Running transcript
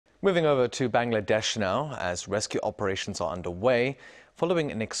Moving over to Bangladesh now, as rescue operations are underway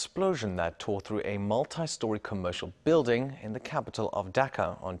following an explosion that tore through a multi-story commercial building in the capital of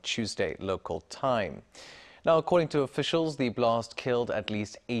Dhaka on Tuesday local time. Now, according to officials, the blast killed at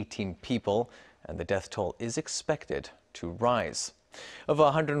least 18 people, and the death toll is expected to rise. Over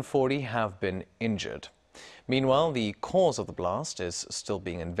 140 have been injured. Meanwhile, the cause of the blast is still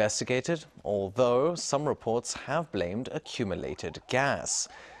being investigated, although some reports have blamed accumulated gas.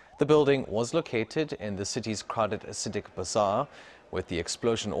 The building was located in the city's crowded Siddik Bazar, with the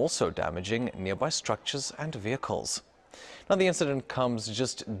explosion also damaging nearby structures and vehicles. Now, the incident comes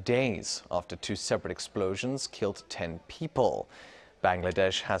just days after two separate explosions killed 10 people.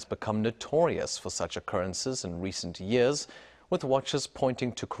 Bangladesh has become notorious for such occurrences in recent years, with watchers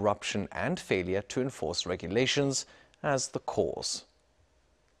pointing to corruption and failure to enforce regulations as the cause.